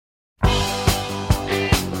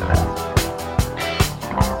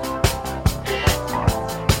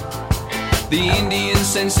The Indians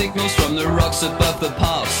send signals from the rocks above the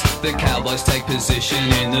pass. The cowboys take position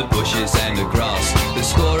in the bushes and the grass. The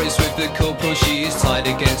score is with the corporal, she is tied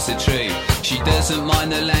against a tree. She doesn't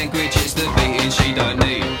mind the language, it's the beating she don't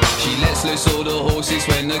need. She lets loose all the horses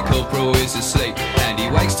when the corporal is asleep. And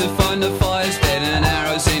he wakes to find the fire's dead and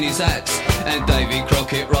arrows in his axe. And Davy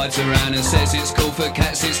Crockett rides around and says it's cool for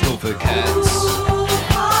cats, it's cool for cats.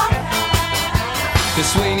 The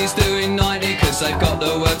Sweeney's doing 90 cause they've got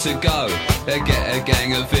the work to go. They get a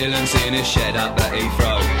gang of villains in a shed up at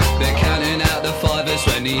Heathrow. They're counting out the fivers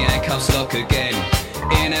when the handcuffs lock again.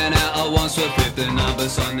 In and out at once with the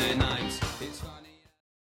numbers on their names.